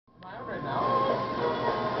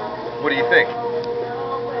What do you think? I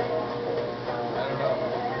don't know.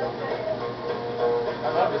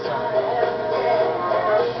 I love this song.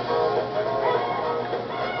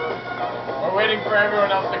 We're waiting for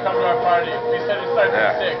everyone else to come to our party. We said it starts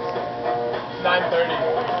at 6. It's 9:30.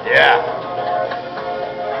 Yeah.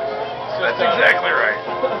 That's exactly right.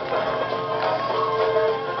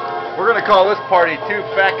 We're gonna call this party 2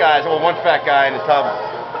 fat guys, well, 1 fat guy in the tub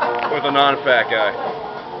with a non-fat guy.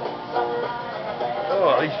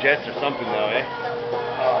 Oh, these jets are something though, eh?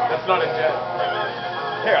 That's not a jet.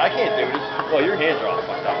 Here, I can't do this. Well, your hands are all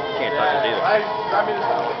fucked up. You can't touch it either. Grab me the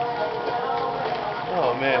towel.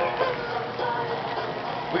 Oh man.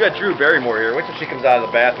 We got Drew Barrymore here. Wait till she comes out of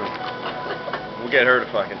the bathroom. We'll get her to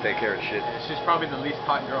fucking take care of shit. She's probably the least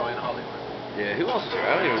hot girl in Hollywood. Yeah, who else is here?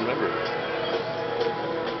 I don't even remember.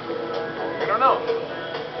 I don't know.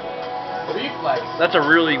 Reflex. That's a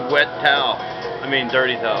really wet towel. I mean,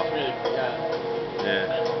 dirty towel. It's really,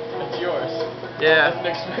 Yeah. It's yours. Yeah. I wasn't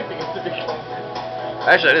expecting it to be.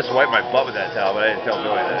 Actually, I just wiped my butt with that towel, but I didn't tell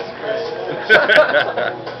Billy that.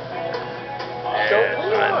 So, what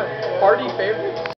do you want? Party favorites?